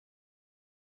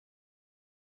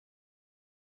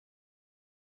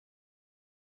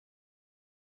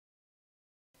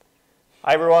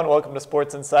Hi everyone, welcome to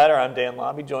Sports Insider. I'm Dan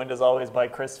Labbe, joined as always by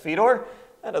Chris Fedor.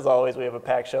 And as always, we have a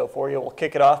packed show for you. We'll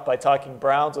kick it off by talking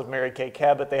Browns with Mary Kay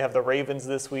Cabot. They have the Ravens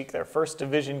this week, their first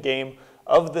division game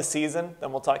of the season.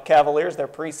 Then we'll talk Cavaliers. Their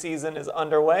preseason is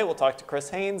underway. We'll talk to Chris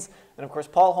Haynes and, of course,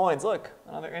 Paul Hoynes. Look,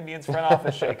 another Indians front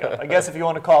office shakeup. I guess if you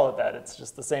want to call it that. It's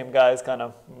just the same guys kind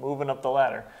of moving up the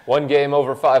ladder. One game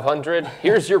over 500.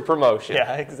 Here's your promotion.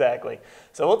 Yeah, exactly.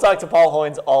 So we'll talk to Paul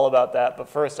Hoynes all about that. But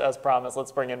first, as promised,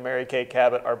 let's bring in Mary Kay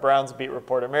Cabot, our Browns beat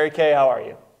reporter. Mary Kay, how are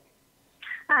you?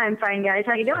 I'm fine, guys.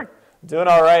 How you doing? Doing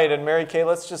all right. And Mary Kay,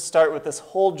 let's just start with this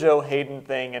whole Joe Hayden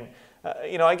thing. And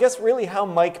I guess really how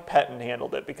Mike Pettine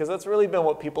handled it, because that's really been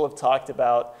what people have talked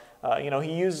about.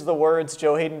 He used the words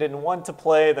Joe Hayden didn't want to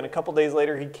play. Then a couple days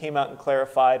later, he came out and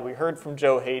clarified. We heard from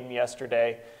Joe Hayden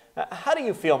yesterday. How do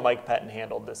you feel Mike Pettine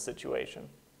handled this situation?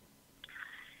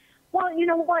 Well, you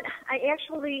know what? I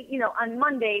actually, on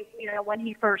Monday, when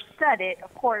he first said it,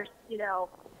 of course,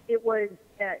 it was,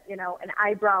 an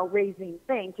eyebrow-raising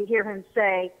thing to hear him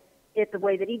say it the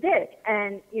way that he did.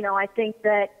 And, I think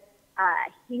that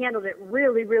he handled it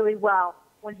really, really well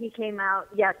when he came out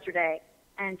yesterday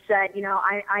and said,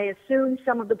 I assume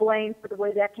some of the blame for the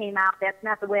way that came out. That's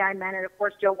not the way I meant it. Of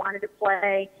course, Joe wanted to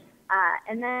play.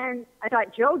 And then I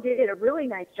thought Joe did a really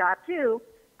nice job, too,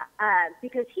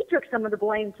 because he took some of the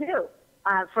blame, too,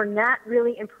 for not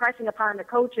really impressing upon the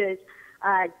coaches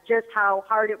just how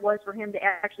hard it was for him to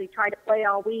actually try to play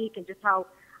all week and just how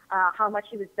much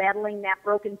he was battling that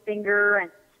broken finger. And,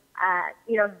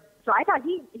 so I thought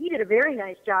he did a very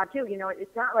nice job, too.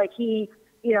 It's not like he,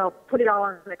 put it all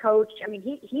on the coach. I mean,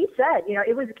 he said,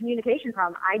 it was a communication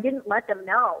problem. I didn't let them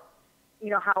know,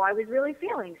 how I was really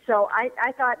feeling. So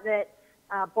I thought that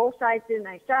both sides did a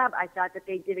nice job. I thought that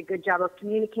they did a good job of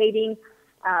communicating,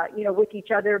 with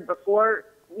each other before,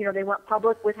 they went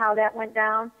public with how that went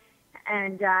down.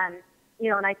 And,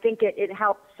 and I think it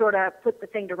helped sort of put the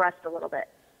thing to rest a little bit.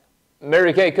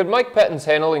 Mary Kay, could Mike Pettine's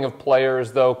handling of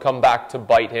players, though, come back to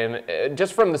bite him?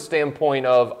 Just from the standpoint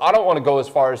of, I don't want to go as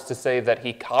far as to say that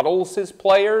he coddles his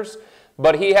players,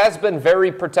 but he has been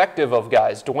very protective of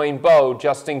guys. Dwayne Bowe,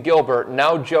 Justin Gilbert,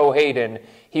 now Joe Hayden.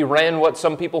 He ran what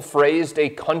some people phrased a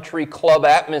country club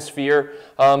atmosphere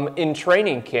in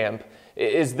training camp.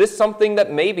 Is this something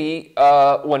that maybe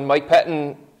when Mike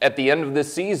Pettine at the end of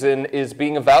this season is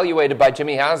being evaluated by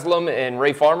Jimmy Haslam and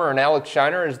Ray Farmer and Alex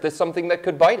Shiner, is this something that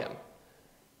could bite him?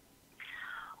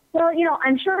 Well,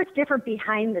 I'm sure it's different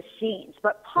behind the scenes,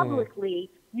 but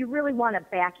publicly, you really want to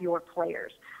back your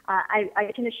players.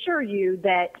 I can assure you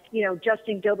that,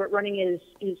 Justin Gilbert running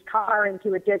his car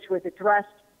into a ditch was addressed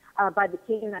by the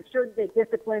team. I'm sure they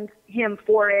disciplined him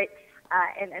for it,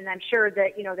 and I'm sure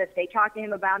that, that they talked to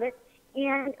him about it.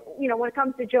 And, when it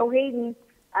comes to Joe Hayden,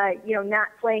 not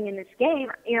playing in this game,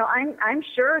 I'm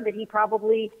sure that he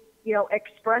probably,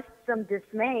 expressed some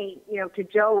dismay, to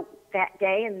Joe that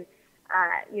day. And,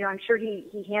 I'm sure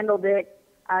he handled it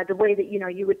the way that,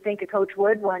 you would think a coach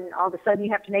would when all of a sudden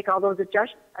you have to make all those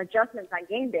adjustments on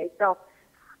game day. So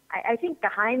I think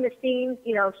behind the scenes,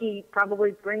 he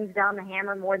probably brings down the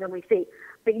hammer more than we see.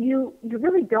 But you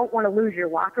really don't want to lose your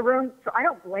locker room. So I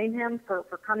don't blame him for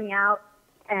coming out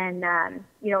and,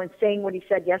 and saying what he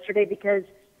said yesterday, because,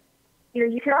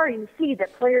 you could already see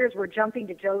that players were jumping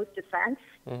to Joe's defense.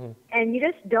 And you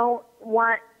just don't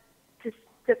want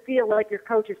to feel like your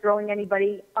coach is throwing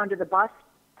anybody under the bus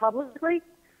publicly.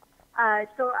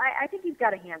 So I think he's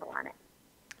got a handle on it.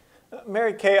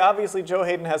 Mary Kay, obviously Joe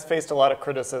Hayden has faced a lot of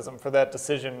criticism for that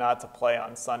decision not to play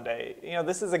on Sunday.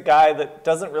 This is a guy that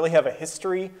doesn't really have a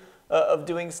history of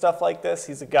doing stuff like this.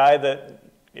 He's a guy that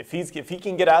if he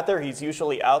can get out there, he's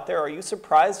usually out there. Are you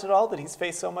surprised at all that he's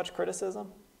faced so much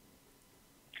criticism?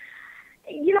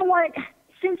 You know what?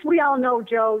 Since we all know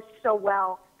Joe so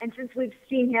well, and since we've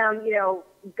seen him,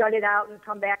 gut it out and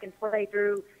come back and play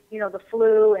through, the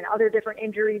flu and other different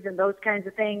injuries and those kinds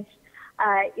of things,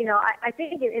 I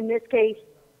think in this case,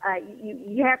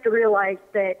 you have to realize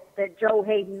that Joe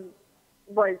Hayden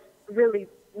was really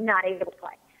not able to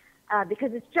play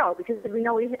because it's Joe, because we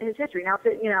know his history. Now,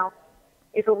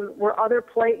 if it were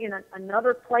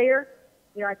another player,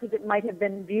 I think it might have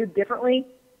been viewed differently.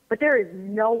 But there is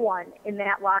no one in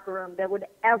that locker room that would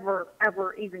ever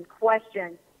even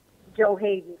question Joe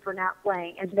Hayden for not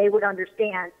playing, and they would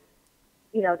understand,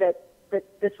 that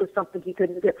this was something he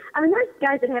couldn't do. I mean, there's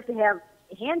guys that have to have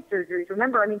hand surgeries.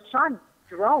 Remember, Sean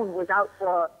Jerome was out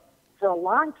for a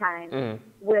long time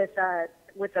with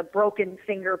a broken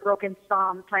finger, broken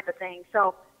thumb type of thing.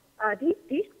 So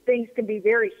these things can be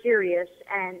very serious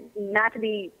and not to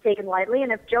be taken lightly.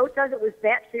 And if Joe says it was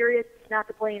that serious not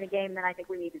to play in a game, then I think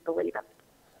we need to believe him.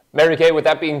 Mary Kay, with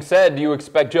that being said, do you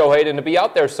expect Joe Hayden to be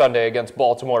out there Sunday against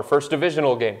Baltimore, first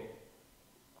divisional game?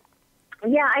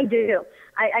 Yeah, I do.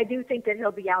 I do think that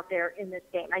he'll be out there in this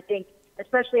game. I think,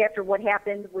 especially after what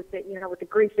happened with the, with the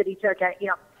grief that he took.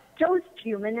 Joe's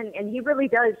human, and he really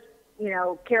does,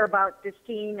 care about this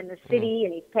team and the city,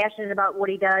 and he's passionate about what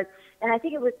he does. And I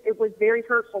think it was very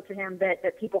hurtful to him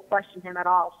that people questioned him at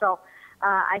all. So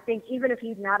I think even if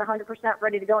he's not 100%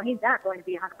 ready to go, and he's not going to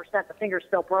be 100%, the finger's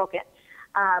still broken.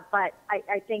 But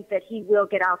I think that he will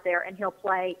get out there and he'll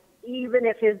play, even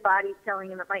if his body's telling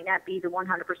him it might not be the 100%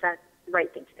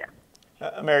 right thing to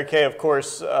do. Mary Kay, of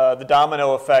course, the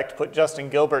domino effect put Justin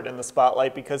Gilbert in the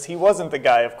spotlight because he wasn't the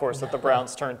guy, of course, that the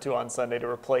Browns turned to on Sunday to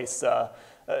replace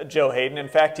Joe Hayden. In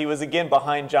fact, he was again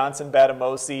behind Johnson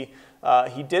Batamosi.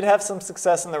 He did have some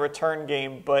success in the return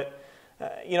game, but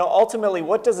ultimately,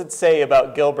 what does it say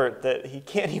about Gilbert that he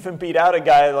can't even beat out a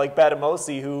guy like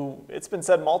Batamosi, who it's been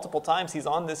said multiple times he's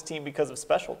on this team because of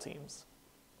special teams?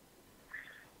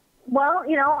 Well,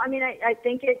 I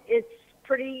think it's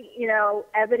pretty,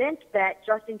 evident that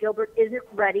Justin Gilbert isn't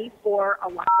ready for a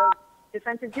lot of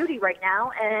defensive duty right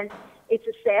now, and it's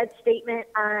a sad statement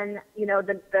on,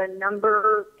 the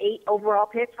number 8 overall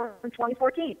pick from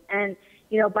 2014. And,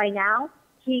 by now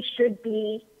he should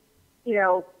be,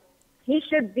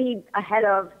 ahead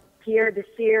of Pierre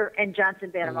Desir and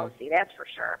Johnson Batamosi, that's for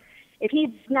sure. If he's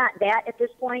not that at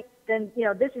this point, then,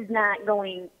 this is not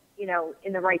going,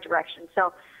 in the right direction.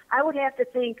 So I would have to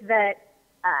think that,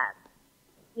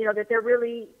 that they're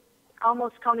really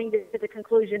almost coming to the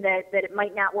conclusion that it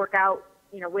might not work out,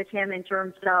 with him in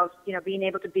terms of, being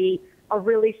able to be a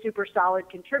really super solid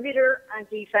contributor on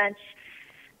defense.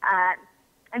 I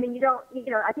think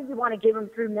you want to give him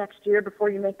through next year before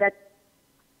you make that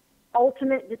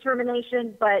ultimate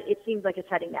determination, but it seems like it's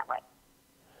heading that way.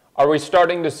 Are we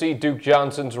starting to see Duke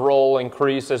Johnson's role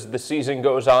increase as the season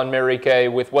goes on, Mary Kay,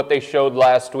 with what they showed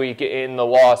last week in the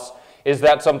loss? Is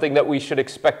that something that we should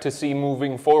expect to see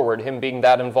moving forward, him being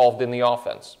that involved in the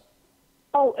offense?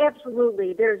 Oh,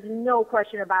 absolutely. There's no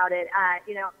question about it.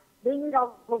 They need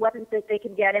all the weapons that they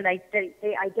can get, and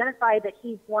they identify that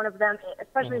he's one of them,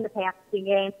 especially in the passing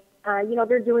game.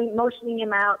 They're motioning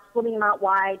him out, splitting him out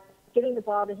wide, getting the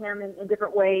ball to him in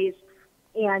different ways,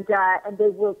 and they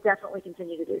will definitely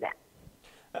continue to do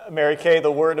that. Mary Kay,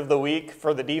 the word of the week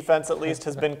for the defense at least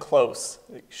has been close.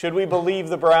 Should we believe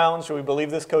the Browns? Should we believe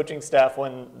this coaching staff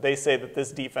when they say that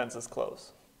this defense is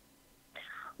close?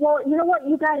 Well, you know what,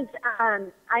 you guys,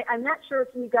 I'm not sure if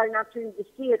you got an opportunity to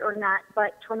see it or not,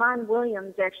 but Tramon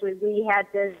Williams, actually, we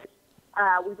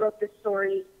wrote this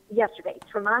story yesterday.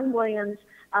 Tramon Williams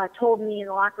told me in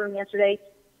the locker room yesterday,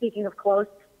 speaking of close,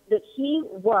 that he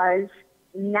was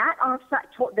not offside,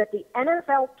 that the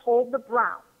NFL told the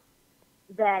Browns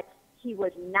that he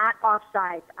was not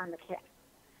offside on the kick.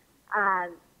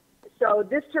 So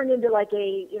this turned into like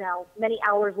a, many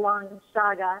hours long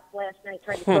saga last night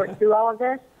trying to sort through all of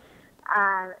this.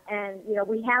 And,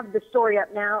 we have the story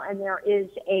up now, and there is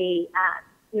a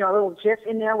little GIF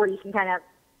in there where you can kind of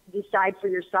decide for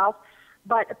yourself.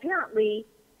 But apparently,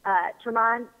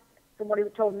 Tramon, from what he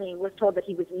told me, was told that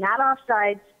he was not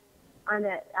offside on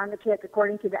the kick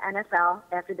according to the NFL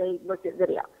after they looked at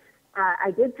video.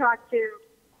 I did talk to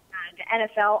the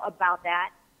NFL about that,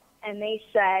 and they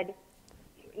said,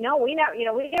 no, we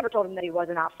never told him that he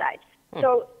wasn't offside.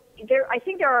 So I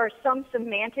think there are some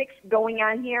semantics going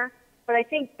on here, but I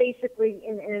think basically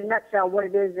in a nutshell what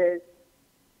it is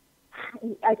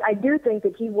I do think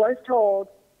that he was told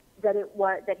that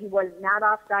he was not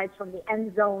offside from the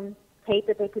end zone tape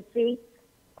that they could see,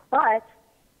 but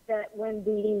that when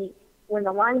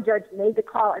the line judge made the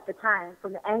call at the time,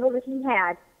 from the angle that he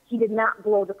had, he did not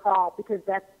blow the call because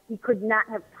he could not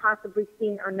have possibly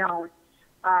seen or known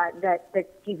that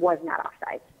he was not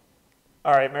offside.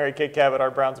 All right, Mary Kay Cabot,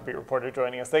 our Browns beat reporter,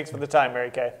 joining us. Thanks for the time,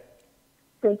 Mary Kay.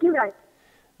 Thank you, guys.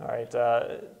 All right.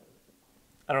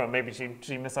 I don't know, maybe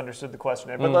she misunderstood the question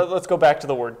there, but let's go back to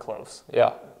the word close.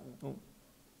 Yeah.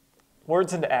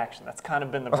 Words into action. That's kind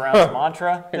of been the Browns'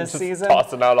 mantra this season.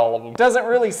 Tossing out all of them. Doesn't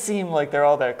really seem like they're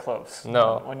all that close.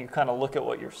 No. When you kind of look at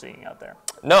what you're seeing out there.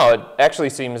 No, it actually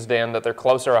seems, Dan, that they're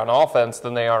closer on offense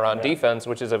than they are on defense,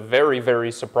 which is a very,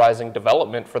 very surprising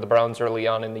development for the Browns early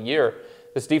on in the year.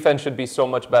 This defense should be so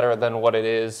much better than what it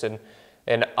is, and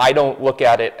I don't look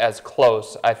at it as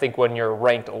close. I think when you're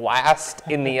ranked last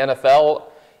in the NFL,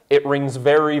 it rings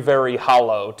very, very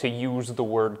hollow to use the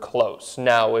word close.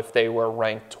 Now, if they were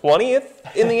ranked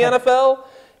 20th in the NFL,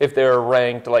 if they're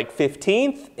ranked like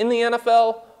 15th in the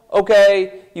NFL,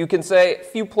 okay, you can say a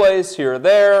few plays here or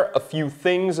there, a few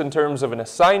things in terms of an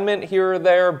assignment here or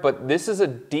there, but this is a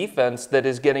defense that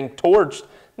is getting torched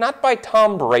not by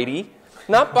Tom Brady,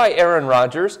 not by Aaron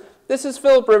Rodgers. This is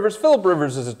Phillip Rivers. Phillip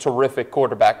Rivers is a terrific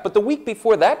quarterback. But the week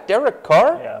before that, Derek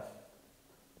Carr? Yeah.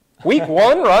 Week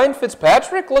 1, Ryan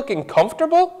Fitzpatrick looking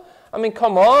comfortable? I mean,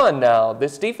 come on now.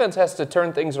 This defense has to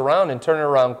turn things around and turn it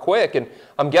around quick. And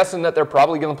I'm guessing that they're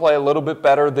probably going to play a little bit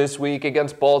better this week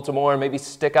against Baltimore and maybe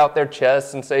stick out their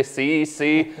chests and say,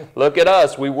 see, look at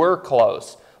us. We were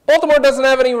close. Baltimore doesn't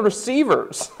have any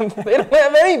receivers. They don't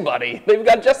have anybody. They've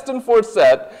got Justin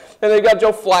Forsett and they've got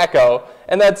Joe Flacco,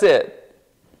 and that's it.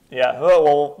 Yeah,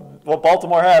 well, what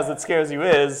Baltimore has that scares you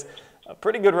is a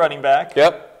pretty good running back.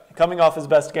 Yep. Coming off his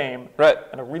best game, right,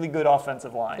 and a really good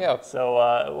offensive line. Yeah.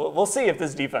 So we'll see if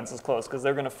this defense is close, because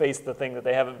they're going to face the thing that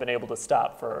they haven't been able to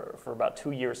stop for about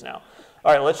 2 years now.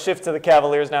 All right, let's shift to the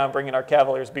Cavaliers now and bring in our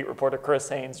Cavaliers beat reporter Chris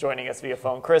Haynes joining us via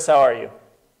phone. Chris, how are you?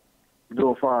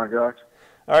 Doing fine, guys.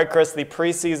 All right, Chris, the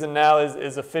preseason now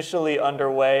is officially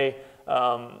underway.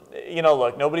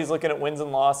 Look, nobody's looking at wins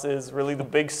and losses. Really, the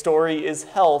big story is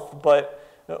health, but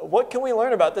what can we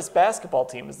learn about this basketball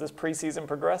team as this preseason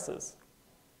progresses?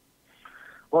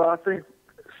 Well, I think,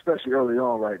 especially early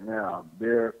on right now,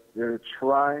 they're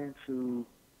trying to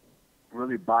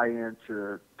really buy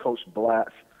into Coach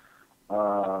Blatt's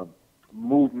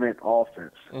movement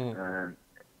offense. And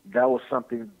that was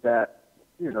something that,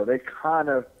 they kind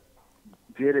of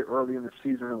did it early in the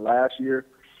season last year.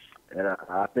 And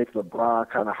I think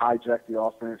LeBron kind of hijacked the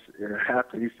offense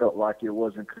after he felt like it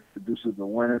wasn't conducive to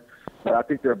winning. But I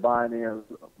think they're buying in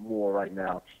more right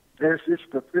now. It's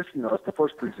the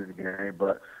first preseason game,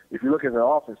 but if you look at the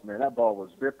offense, man, that ball was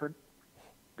zipping.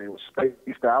 They were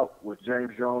spaced out with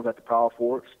James Jones at the power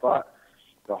forward spot.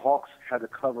 The Hawks had to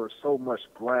cover so much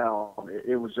ground,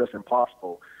 it was just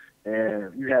impossible.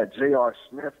 And you had J.R.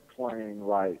 Smith playing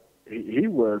like he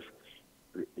was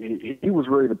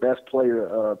really the best player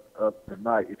of the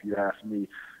night, if you ask me.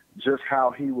 Just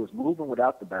how he was moving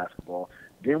without the basketball.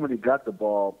 Then when he got the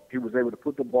ball, he was able to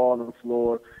put the ball on the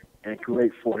floor and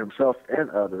create for himself and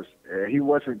others. He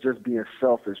wasn't just being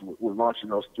selfish with launching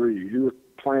those threes. He was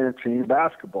playing team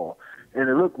basketball. And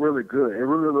it looked really good. It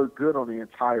really looked good on the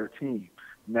entire team.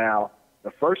 Now,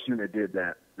 the first unit did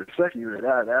that. The second unit,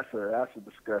 that's a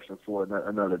discussion for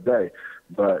another day.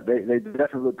 But they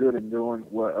definitely look good in doing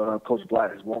what Coach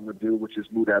Blatt is wanting to do, which is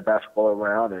move that basketball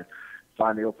around and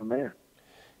find the open man.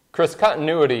 Chris,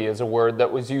 continuity is a word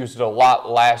that was used a lot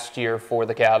last year for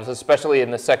the Cavs, especially in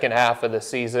the second half of the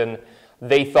season.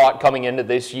 They thought coming into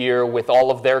this year with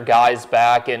all of their guys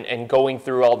back and going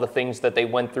through all the things that they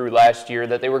went through last year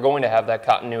that they were going to have that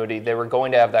continuity. They were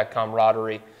going to have that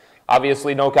camaraderie.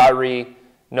 Obviously, no Kyrie,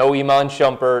 no Iman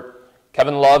Shumpert.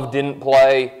 Kevin Love didn't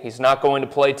play. He's not going to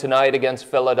play tonight against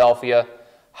Philadelphia.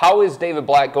 How is David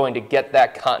Blatt going to get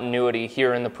that continuity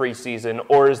here in the preseason,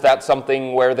 or is that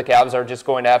something where the Cavs are just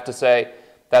going to have to say,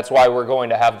 that's why we're going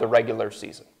to have the regular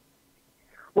season?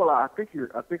 Well, I think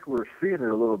we're seeing it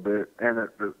a little bit, and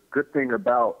the good thing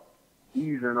about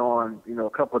easing on, a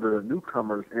couple of the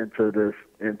newcomers into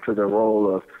the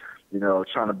role of,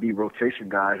 trying to be rotation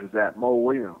guys is that Mo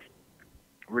Williams,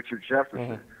 Richard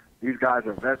Jefferson, these guys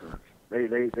are veterans.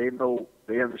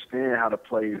 They understand how to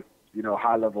play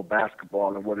high-level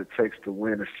basketball and what it takes to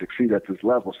win and succeed at this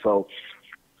level. So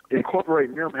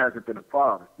incorporating them hasn't been a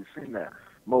problem. You've seen that.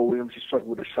 Mo Williams, he struggled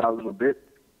with the shot a little bit.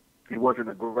 He wasn't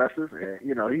aggressive, and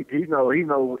he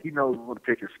knows where to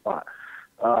pick his spot.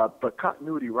 But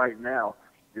continuity right now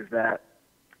is that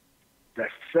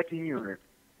second unit.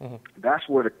 That's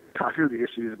where the continuity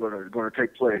issue is going to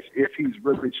take place. If he's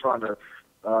really trying to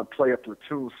play a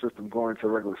platoon system going into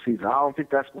the regular season, I don't think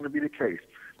that's going to be the case.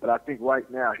 But I think right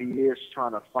now he is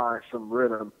trying to find some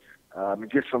rhythm and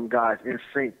get some guys in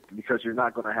sync, because you're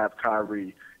not going to have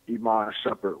Kyrie, Iman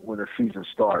Shumpert when the season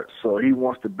starts. So he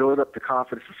wants to build up the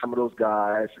confidence of some of those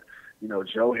guys.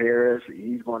 Joe Harris,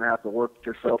 he's going to have to work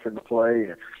himself into play.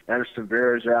 And Anderson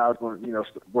Varejao is going to,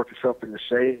 work himself in the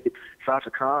shade. Sasha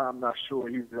Khan, I'm not sure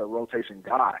he's a rotation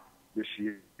guy this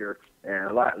year.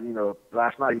 And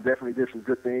last night he definitely did some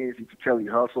good things. You could tell he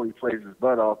hustled, he plays his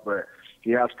butt off, but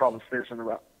he has problems finishing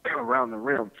around the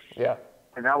rim. Yeah.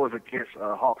 And that was against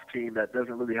a Hawks team that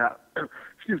doesn't really have,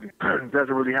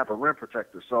 doesn't really have a rim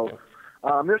protector. So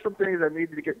there's some things that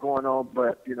need to get going on,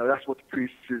 but that's what the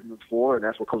preseason is for, and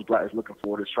that's what Coach Blatt is looking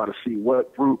for, to try to see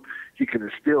what group he can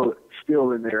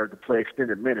instill in there to play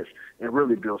extended minutes and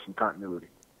really build some continuity.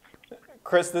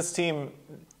 Chris, this team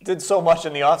did so much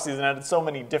in the offseason, added so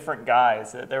many different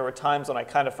guys. There were times when I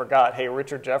kind of forgot, hey,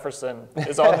 Richard Jefferson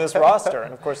is on this roster.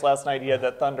 And, of course, last night he had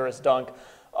that thunderous dunk.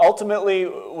 Ultimately,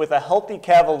 with a healthy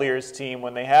Cavaliers team,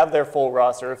 when they have their full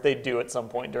roster, if they do at some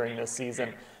point during this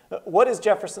season, what is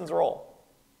Jefferson's role?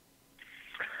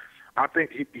 I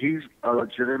think he's a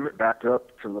legitimate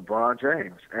backup to LeBron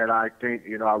James. And I think,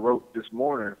 I wrote this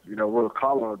morning, wrote a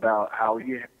column about how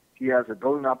he has a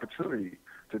golden opportunity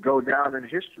to go down in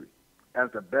history as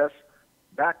the best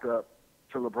backup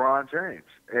to LeBron James.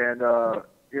 And,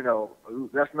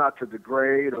 that's not to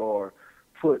degrade or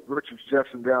put Richard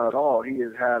Jefferson down at all. He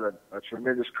has had a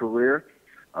tremendous career,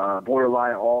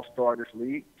 borderline all-star in this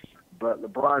league. But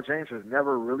LeBron James has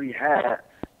never really had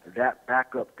that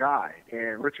backup guy.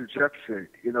 And Richard Jefferson,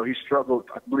 he struggled.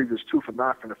 I believe he was 2 for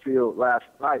 9 from the field last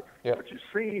night. Yeah. But you've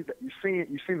seen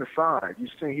the signs.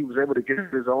 You've seen he was able to get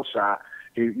his own shot.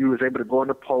 He was able to go in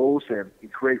the post and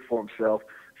create for himself.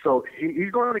 So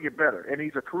he's going to get better, and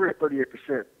he's a career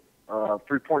 38%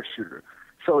 three-point shooter.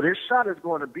 So his shot is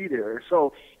going to be there.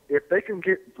 So if they can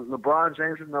get LeBron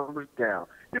James' numbers down,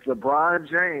 if LeBron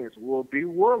James will be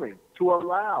willing to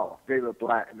allow David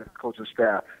Blatt and the coaching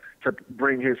staff to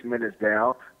bring his minutes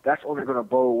down, that's only going to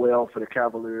bode well for the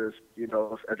Cavaliers,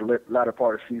 at the latter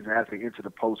part of the season as they enter the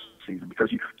postseason,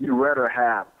 because you rather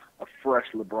have a fresh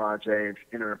LeBron James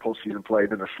entering postseason play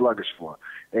than a sluggish one.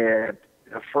 And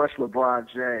a fresh LeBron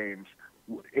James,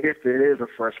 if it is a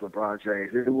fresh LeBron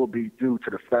James, it will be due to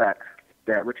the fact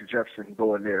that Richard Jefferson can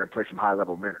go in there and play some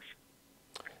high-level minutes.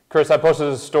 Chris, I posted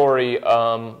a story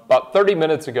about 30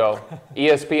 minutes ago.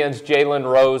 ESPN's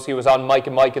Jalen Rose, he was on Mike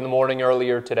and Mike in the morning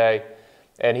earlier today,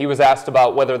 and he was asked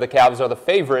about whether the Cavs are the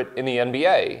favorite in the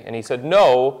NBA. And he said,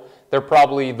 no, they're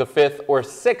probably the 5th or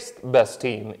 6th best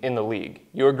team in the league.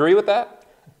 You agree with that?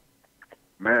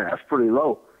 Man, that's pretty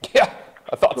low. Yeah,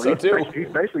 I thought so too. He's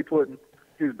basically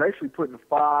putting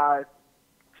 5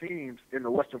 teams in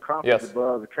the Western Conference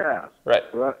above the Cavs. Right.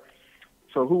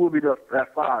 So who will be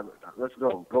that 5? Let's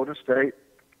go. Golden State,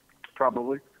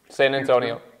 probably. San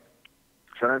Antonio.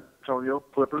 San Antonio,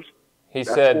 Clippers. He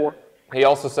That's said. 4. He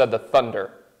also said the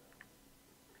Thunder.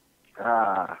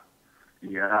 Yeah,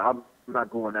 I'm not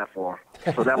going that far.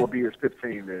 So that will be his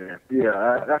 15 then.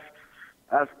 Yeah,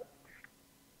 that's.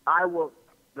 I will.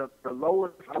 The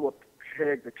lowest I will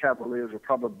peg the Cavaliers will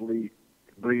probably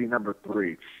be number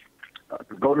 3.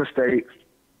 Golden State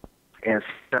and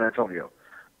San Antonio.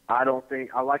 I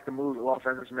like the moves that Los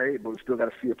Angeles made, but we still got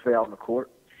to see it play out on the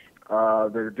court.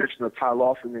 The addition of Ty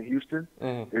Lawson in Houston,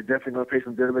 they're definitely going to pay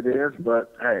some dividends,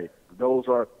 but hey, those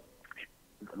are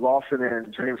Lawson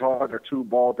and James Harden are 2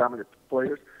 ball-dominant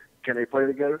players. Can they play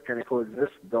together? Can they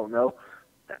coexist? Don't know.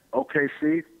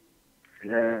 OKC,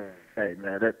 yeah, hey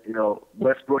man,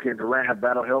 Westbrook and Durant have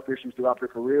battled health issues throughout their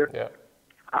career. Yeah.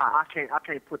 I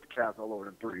can't put the Cavs all over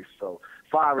than 3. So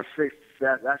 5 or 6,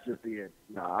 that's just the end.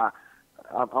 No,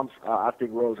 I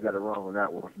think Rose got it wrong on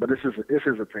that one. But this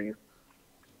is a team.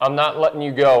 I'm not letting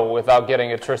you go without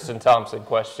getting a Tristan Thompson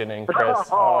question in, Chris.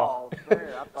 Oh man,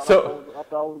 I thought it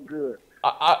was good.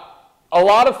 A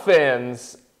lot of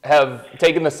fans have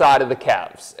taken the side of the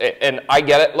Cavs, and I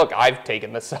get it. Look, I've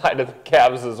taken the side of the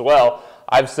Cavs as well.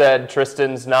 I've said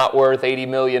Tristan's not worth $80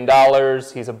 million.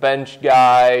 He's a bench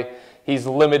guy. He's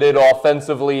limited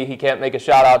offensively. He can't make a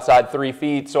shot outside 3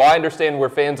 feet. So I understand where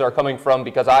fans are coming from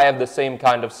because I have the same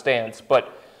kind of stance.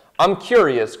 But I'm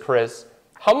curious, Chris,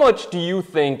 how much do you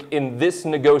think in this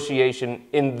negotiation,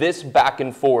 in this back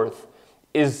and forth,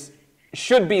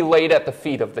 should be laid at the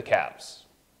feet of the Cavs?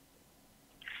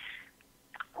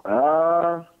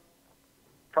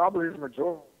 Probably the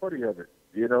majority of it.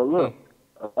 Look,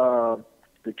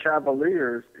 the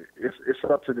Cavaliers, it's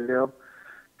up to them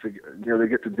to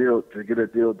get a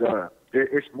deal done.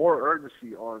 It's more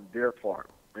urgency on their part,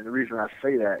 and the reason I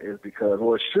say that is because,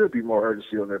 it should be more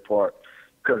urgency on their part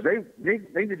because they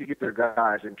need to get their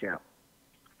guys in camp.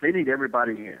 They need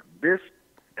everybody in. This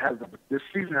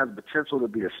season has the potential to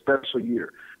be a special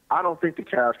year. I don't think the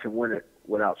Cavs can win it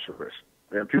without Trish.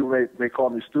 And people may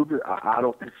call me stupid. I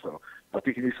don't think so. I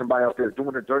think you need somebody out there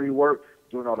doing the dirty work,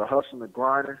 doing all the hustling and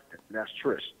grinding, and that's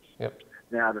Trish. Yep.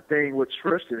 Now, the thing with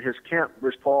Tristan, his camp,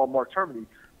 Rich Paul, Mark Termini,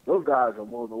 those guys are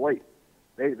willing to wait.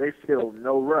 They feel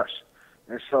no rush.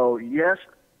 And so, yes,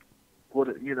 people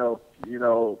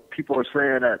are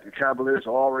saying that the Cavaliers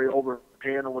are already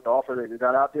overpaying them with the offer that they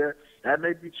got out there. That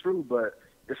may be true, but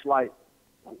it's like,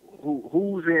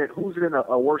 who's in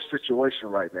a worse situation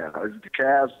right now? Is it the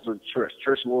Cavs or Trish?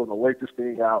 Trish willing to wait this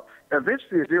thing out.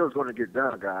 Eventually, the deal is going to get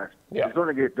done, guys. Yeah. It's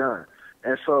going to get done.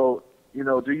 And so, you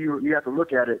have to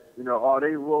look at it, are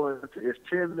they willing to, is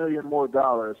 $10 million more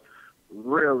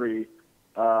really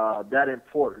that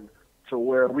important to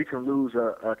where we can lose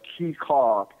a key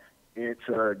cog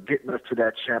into getting us to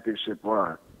that championship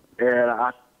run? And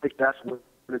I think that's what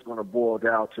it's going to boil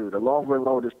down to. The longer and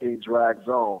longer this thing drags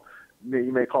on,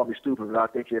 you may call me stupid, but I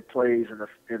think it plays in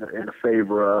the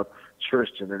favor of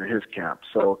Tristan and his camp.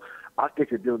 So I think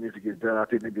the deal needs to get done. I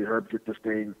think maybe Herb get this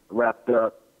thing wrapped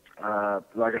up.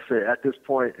 Like I said, at this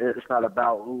point, it's not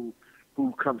about who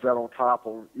comes out on top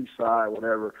on each side,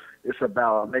 whatever. It's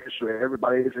about making sure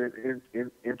everybody is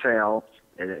in town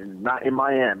and not in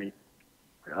Miami,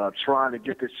 trying to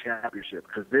get this championship,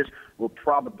 because this will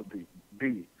probably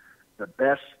be the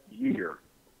best year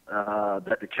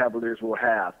that the Cavaliers will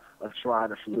have of trying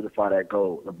to solidify that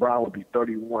goal. LeBron will be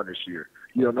 31 this year.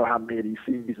 You don't know how many of these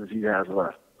seasons he has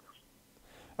left.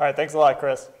 All right, thanks a lot,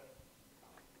 Chris.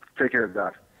 Take care,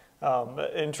 guys.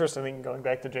 Interesting thing, going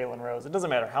back to Jalen Rose, it doesn't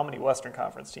matter how many Western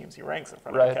Conference teams he ranks in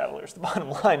front of the Cavaliers. The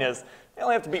bottom line is they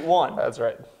only have to beat one. That's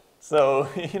right. So,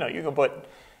 you can put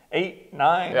 8,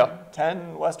 9,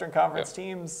 10 Western Conference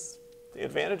teams. The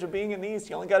advantage of being in the East,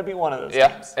 you only got to beat one of those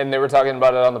teams. And they were talking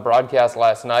about it on the broadcast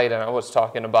last night, and I was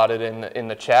talking about it in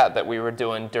the chat that we were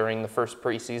doing during the first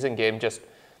preseason game. Just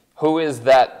who is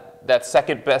that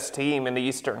second best team in the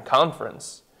Eastern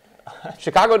Conference?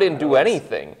 Chicago didn't do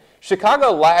anything.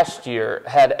 Chicago last year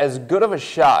had as good of a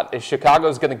shot as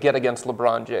Chicago's going to get against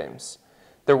LeBron James.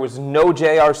 There was no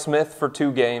J.R. Smith for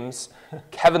 2 games.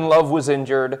 Kevin Love was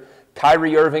injured.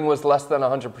 Kyrie Irving was less than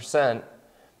 100%.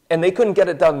 And they couldn't get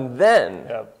it done then.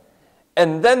 Yep.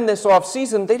 And then this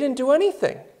offseason, they didn't do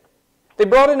anything. They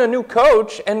brought in a new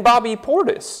coach and Bobby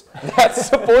Portis. That's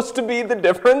supposed to be the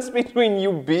difference between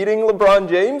you beating LeBron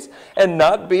James and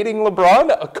not beating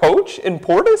LeBron? A coach in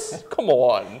Portis? Come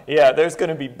on. Yeah, there's going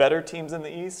to be better teams in the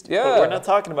East. Yeah. But we're not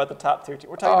talking about the top tier teams.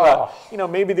 We're talking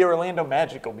about, maybe the Orlando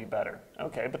Magic will be better.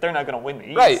 Okay, but they're not going to win the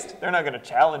East. Right. They're not going to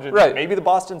challenge it. Right. Maybe the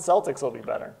Boston Celtics will be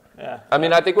better. Yeah. I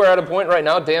mean, I think we're at a point right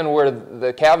now, Dan, where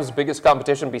the Cavs' biggest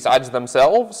competition besides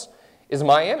themselves is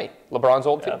Miami, LeBron's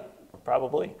old team.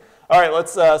 Probably. All right,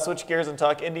 let's switch gears and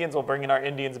talk Indians. We'll bring in our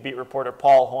Indians beat reporter,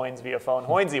 Paul Hoynes, via phone.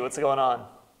 Hoynesy, what's going on?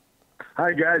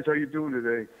 Hi, guys. How you doing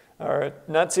today? All right,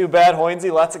 not too bad,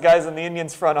 Hoynesy. Lots of guys in the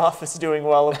Indians front office doing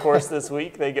well, of course, this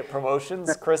week. They get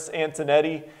promotions. Chris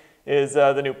Antonetti is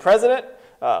the new president.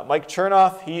 Mike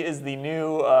Chernoff, he is the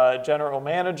new general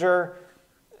manager.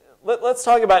 Let's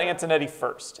talk about Antonetti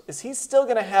first. Is he still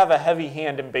going to have a heavy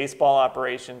hand in baseball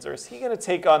operations, or is he going to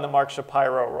take on the Mark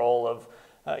Shapiro role of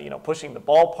pushing the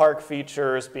ballpark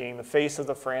features, being the face of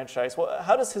the franchise?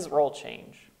 How does his role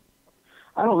change?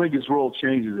 I don't think his role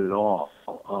changes at all.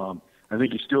 I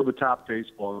think he's still the top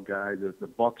baseball guy. The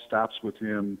buck stops with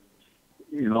him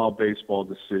in all baseball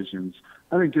decisions.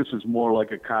 I think this is more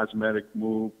like a cosmetic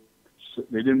move.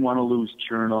 They didn't want to lose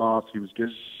Chernoff. He was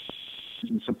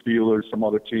getting some feelers, some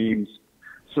other teams.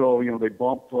 So, they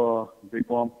bump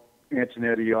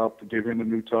Antonetti up to give him a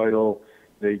new title.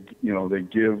 They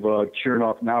give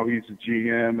Chernoff, now he's the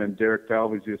GM, and Derek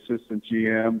Falvey's the assistant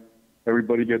GM.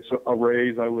 Everybody gets a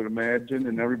raise, I would imagine,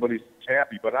 and everybody's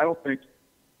happy. But I don't think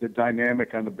the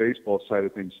dynamic on the baseball side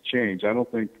of things change.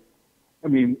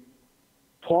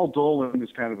 Paul Dolan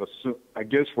is kind of I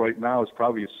guess right now is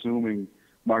probably assuming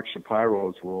Mark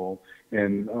Shapiro's role.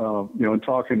 And, in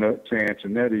talking to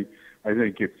Antonetti, I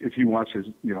think if he wants his,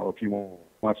 if he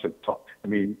wants to talk,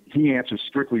 he answers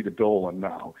strictly to Dolan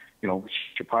now.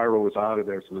 Shapiro is out of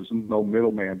there, so there's no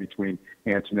middleman between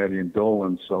Antonetti and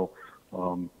Dolan. So,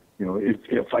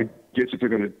 if I guess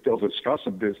they'll discuss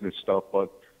some business stuff,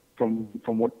 but from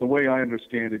the way I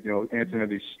understand it,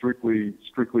 Antonetti's strictly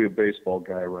a baseball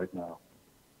guy right now.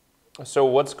 So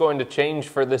what's going to change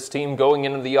for this team going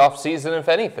into the offseason, if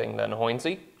anything, then,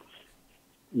 Hoynesy?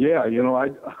 Yeah,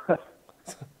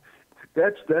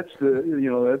 that's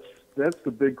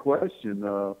the big question.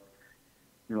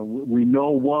 We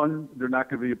know, they're not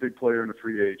going to be a big player in the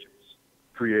free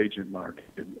agent market.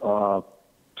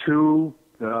 2,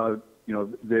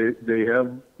 they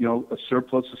have a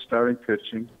surplus of starting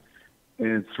pitching,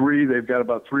 and 3, they've got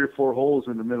about 3 or 4 holes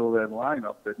in the middle of that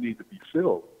lineup that need to be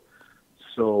filled.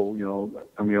 So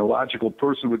a logical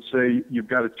person would say you've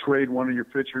got to trade one of your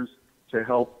pitchers to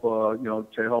help the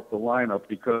lineup,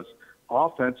 because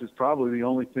offense is probably the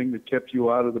only thing that kept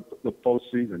you out of the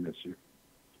postseason this year.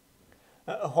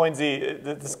 Hoynesy,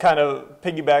 this kind of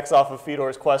piggybacks off of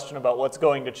Fedor's question about what's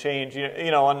going to change.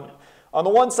 On the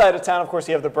one side of town, of course,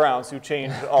 you have the Browns, who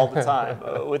change all the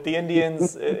time. With the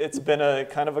Indians, it's been a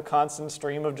kind of a constant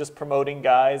stream of just promoting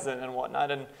guys and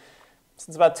whatnot. And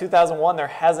since about 2001, there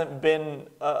hasn't been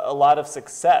a lot of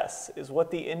success. Is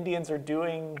what the Indians are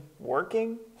doing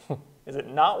working? Is it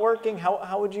not working?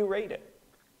 How would you rate it?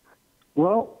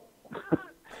 Well,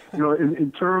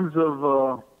 in terms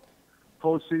of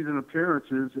postseason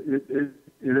appearances,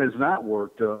 it has not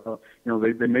worked.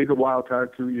 They made the wild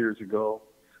card 2 years ago,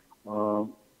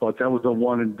 but that was a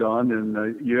one and done.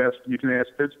 And you can ask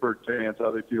Pittsburgh fans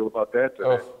how they feel about that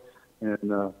today.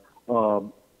 And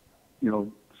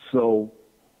So,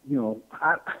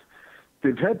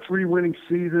 they've had 3 winning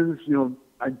seasons.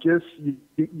 I guess you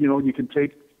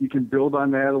can build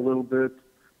on that a little bit.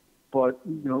 But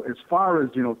as far as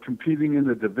competing in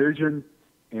the division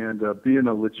and being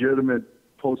a legitimate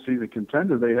postseason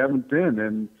contender, they haven't been.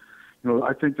 And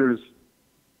I think there's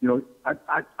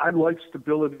I like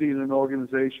stability in an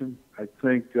organization. I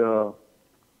think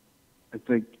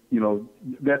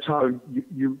that's how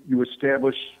you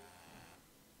establish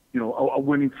a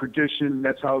winning tradition.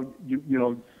 That's how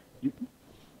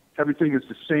everything is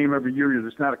the same every year.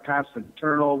 There's not a constant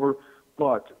turnover,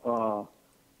 but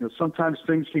sometimes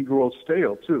things can grow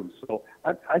stale too. So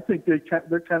I think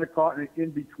they're kind of caught in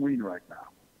between right now.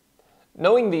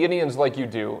 Knowing the Indians like you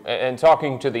do, and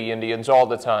talking to the Indians all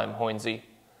the time, Hoynesy,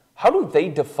 how do they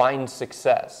define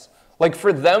success? Like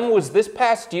for them, was this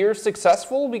past year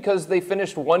successful because they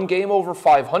finished 1 game over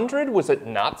 500? Was it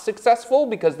not successful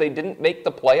because they didn't make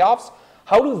the playoffs?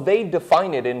 How do they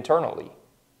define it internally?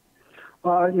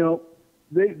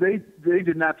 They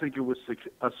did not think it was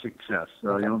a success.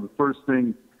 Okay. The first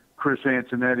thing Chris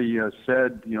Antonetti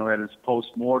said, at his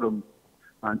postmortem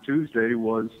on Tuesday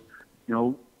was,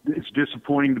 it's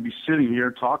disappointing to be sitting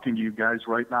here talking to you guys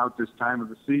right now at this time of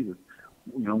the season.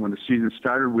 When the season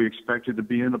started, we expected to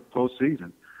be in the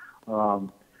postseason.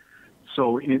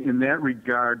 So in that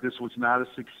regard, this was not a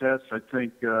success. I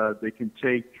think they can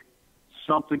take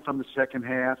something from the second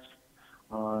half,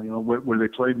 where they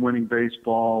played winning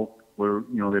baseball, where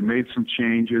they made some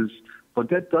changes, but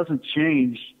that doesn't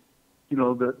change,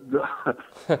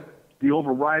 the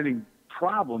overriding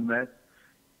problem that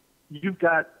you've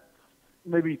got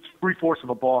maybe 3/4 of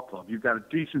a ball club. You've got a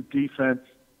decent defense,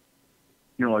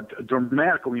 a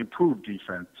dramatically improved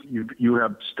defense. You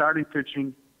have starting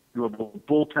pitching, you have a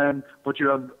bullpen, but you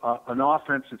have an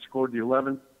offense that scored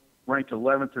ranked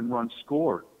 11th in runs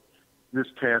scored this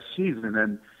past season.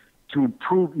 And to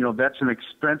improve, that's an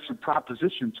expensive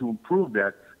proposition to improve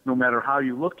that, no matter how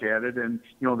you look at it. And,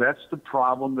 that's the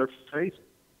problem they're facing.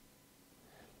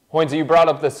 Hoynes, you brought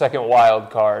up the second wild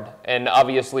card, and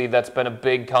obviously that's been a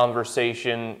big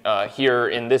conversation here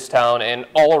in this town and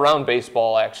all around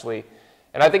baseball, actually.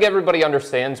 And I think everybody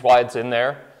understands why it's in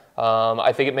there.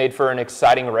 I think it made for an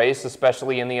exciting race,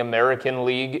 especially in the American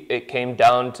League. It came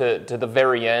down to the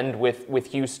very end with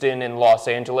Houston and Los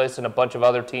Angeles, and a bunch of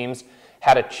other teams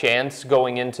had a chance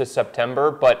going into September.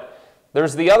 But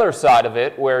there's the other side of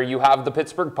it where you have the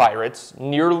Pittsburgh Pirates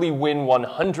nearly win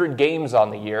 100 games on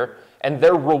the year, and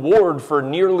their reward for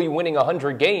nearly winning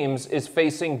 100 games is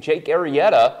facing Jake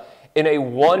Arrieta in a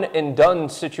one-and-done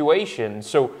situation.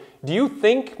 So do you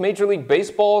think Major League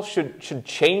Baseball should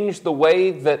change the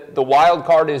way that the wild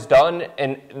card is done?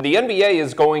 And the NBA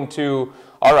is going to,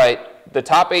 all right, the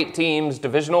top 8 teams,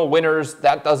 divisional winners,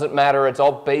 that doesn't matter. It's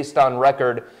all based on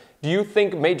record. Do you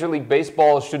think Major League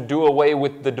Baseball should do away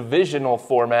with the divisional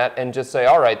format and just say,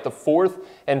 all right, the 4th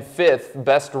and 5th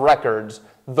best records,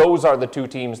 those are the 2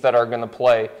 teams that are going to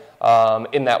play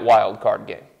in that wild card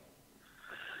game?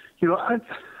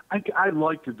 I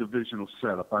like the divisional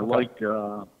setup. I like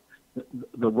the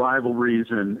rivalries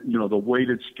and the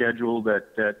weighted schedule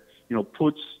that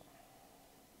puts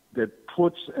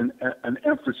an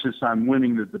emphasis on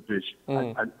winning the division.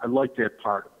 I like that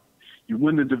part of it. You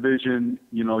win the division,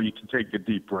 you can take a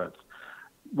deep breath.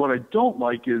 What I don't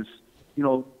like is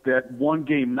that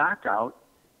 1-game knockout.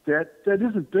 That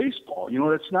isn't baseball.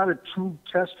 That's not a true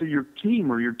test of your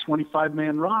team or your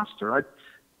 25-man roster. I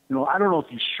don't know if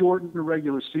you shorten the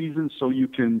regular season so you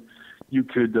could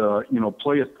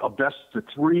play a best of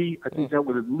 3. I think that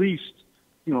would at least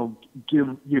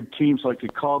give teams like the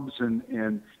Cubs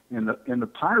and the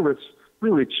Pirates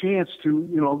really a chance to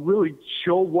really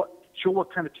show what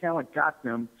kind of talent got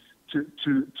them to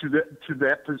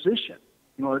that position.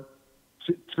 To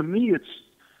me it's.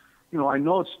 I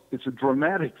know it's a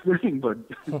dramatic thing, but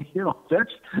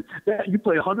that's that. You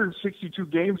play 162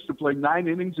 games to play 9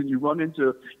 innings, and you run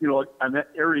into an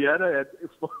Arrieta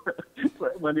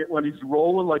when he's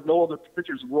rolling like no other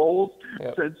pitcher's rolls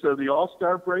since the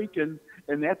All-Star break, and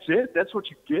that's it. That's what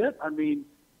you get. I mean,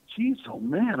 geez, oh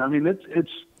man. I mean, it's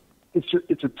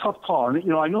a tough call,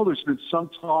 and I know there's been some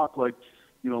talk like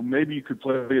maybe you could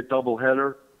play a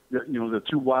doubleheader. The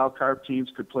 2 wild card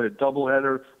teams could play a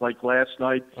doubleheader like last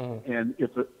night, and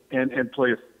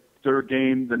play a 3rd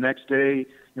game the next day.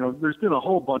 There's been a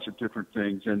whole bunch of different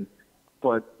things,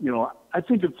 but I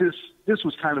think if this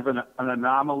was kind of an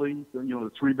anomaly, the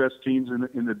 3 best teams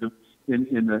in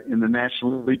the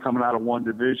National League coming out of one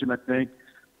division, I think.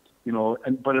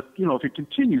 But if it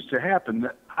continues to happen,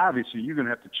 obviously you're going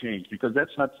to have to change because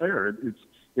that's not fair.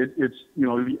 It's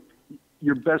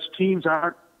your best teams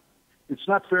aren't it's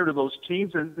not fair to those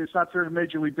teams, and it's not fair to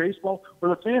Major League Baseball or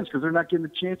the fans because they're not getting a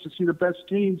chance to see the best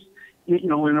teams,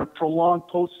 in a prolonged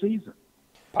postseason.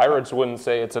 Pirates wouldn't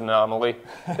say it's an anomaly.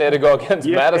 They had to go against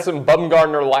Madison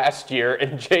Bumgarner last year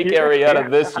and Jake Arrieta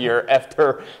this year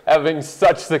after having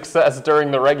such success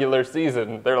during the regular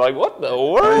season. They're like, what the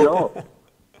world?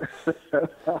 I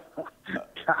know.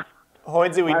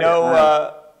 Hoynesy,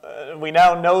 we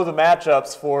now know the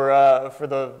matchups for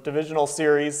the divisional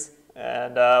series,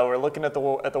 and we're looking at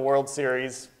the World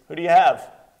Series. Who do you have?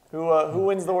 Who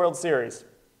wins the World Series?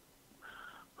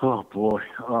 Oh boy.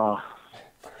 I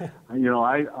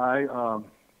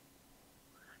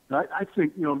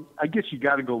think, I guess you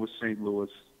got to go with St. Louis,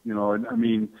 and I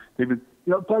mean, they've been,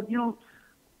 but, I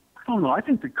don't know. I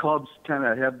think the Cubs kind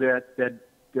of have that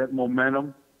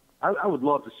momentum. I would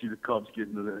love to see the Cubs get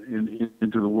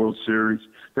into the World Series.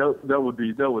 That would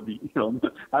be, I don't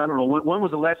know. When was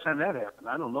the last time that happened?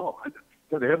 I don't know.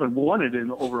 They haven't won it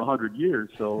in over 100 years,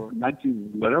 so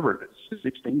 19, whatever it is,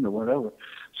 16 or whatever.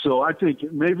 So I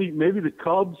think maybe the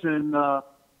Cubs and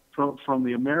from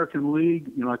the American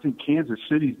League, I think Kansas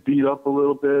City's beat up a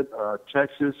little bit.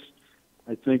 Texas,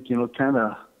 I think, kind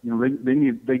of,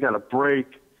 they got a break,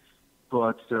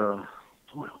 but boy,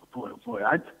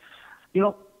 I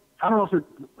don't know if it's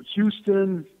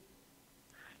Houston.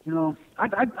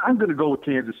 I'm going to go with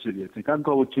Kansas City. I think I'll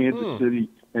go with Kansas City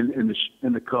and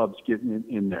the Cubs getting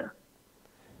in there.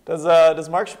 Does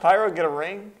Mark Shapiro get a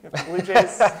ring if the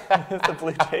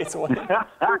Blue Jays win?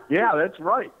 Yeah, that's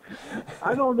right.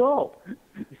 I don't know.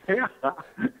 Yeah,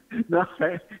 no,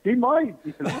 he might.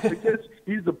 I guess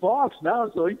he's the boss now,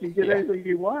 so he can get anything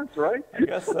he wants, right? I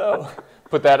guess so.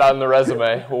 Put that on the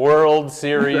resume. World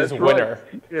Series That's winner.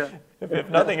 Right. Yeah. If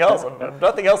nothing else,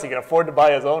 he can afford to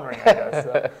buy his own ring, I guess.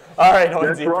 So. All right,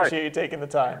 Hoynesy, right. Appreciate you taking the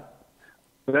time.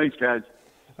 Thanks, guys.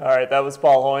 All right, that was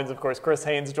Paul Hoynes. Of course, Chris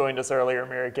Haynes joined us earlier,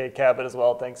 Mary Kay Cabot as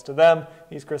well. Thanks to them.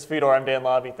 He's Chris Fedor. I'm Dan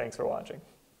Labbe. Thanks for watching.